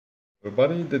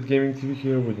Everybody, that gaming TV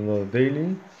here with another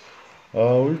daily.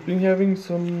 We've been having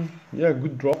some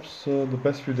good drops the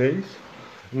past few days,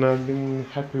 and I've been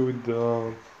happy with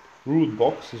the root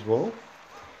box as well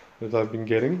that I've been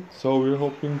getting. So we're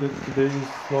hoping that today is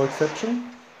no exception.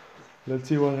 Let's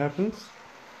see what happens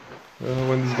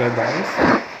when this guy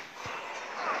dies.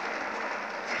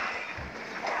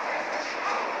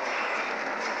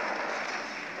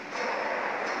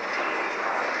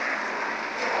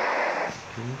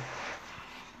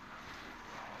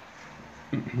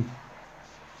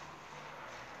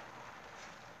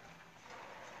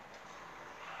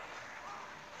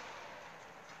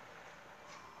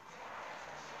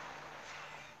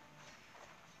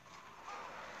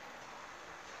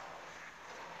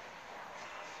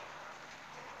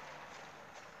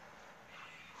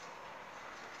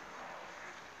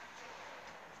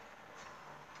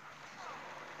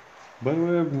 By the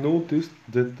way, I've noticed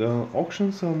that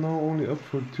auctions are now only up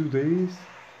for 2 days,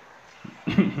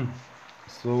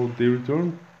 so they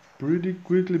return pretty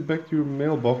quickly back to your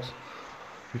mailbox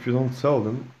if you don't sell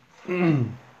them.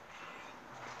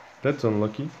 That's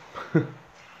unlucky.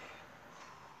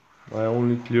 I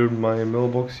only cleared my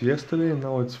mailbox yesterday and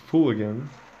now it's full again,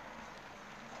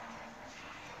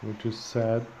 which is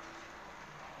sad.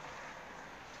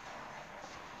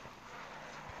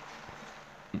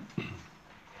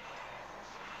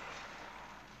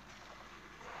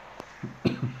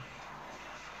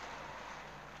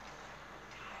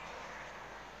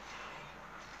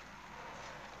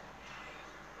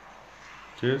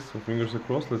 Okay, so fingers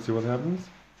crossed, let's see what happens.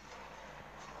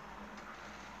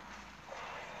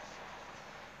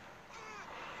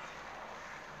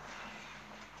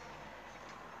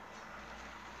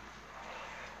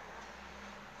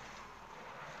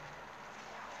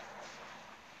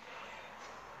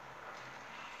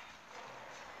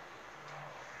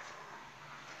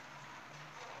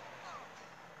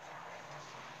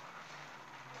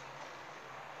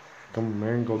 Come on,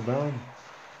 man, go down.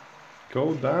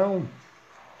 Go down!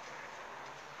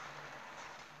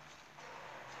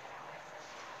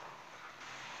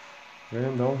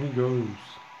 And down he goes.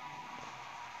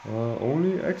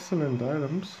 Only excellent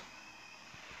items,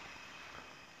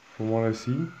 from what I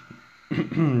see.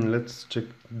 Let's check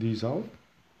these out.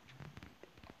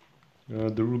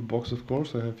 The root box, of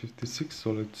course, I have 56,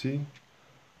 so let's see.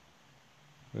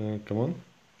 Come on.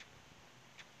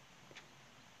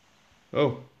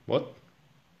 Oh, what?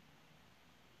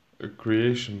 A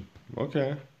creation.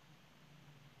 Okay.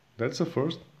 That's a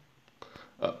first.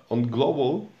 On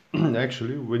global,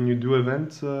 actually, when you do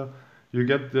events, you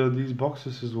get these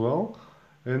boxes as well,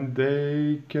 and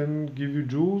they can give you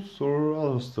jewels or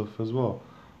other stuff as well.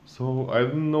 So I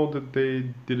didn't know that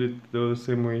they did it the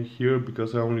same way here,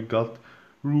 because I only got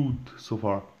root so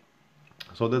far.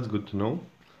 So that's good to know.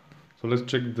 So let's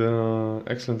check the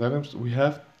excellent items. We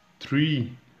have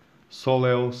 3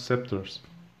 Soleil scepters.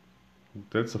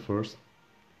 That's the first.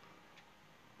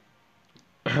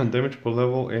 Damage per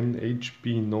level and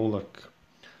HP, no luck.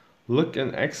 Luck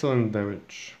and excellent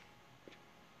damage.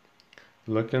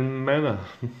 Luck and mana.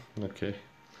 Okay.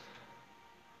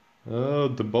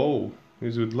 The bow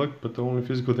is with luck, but only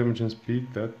physical damage and speed.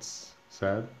 That's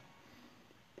sad.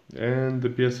 And the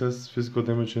PSS, physical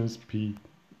damage and speed.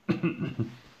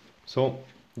 So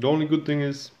the only good thing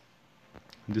is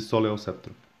this Soleil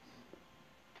scepter.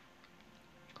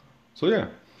 So yeah,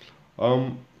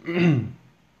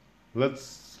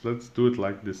 let's do it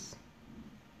like this.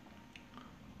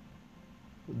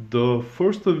 The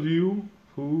first of you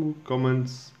who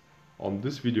comments on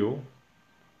this video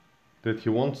that he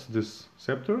wants this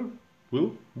scepter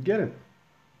will get it.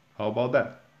 How about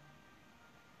that?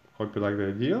 Hope you like the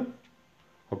idea.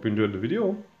 Hope you enjoyed the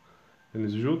video. And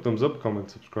as usual, thumbs up, comment,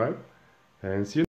 subscribe, and see you.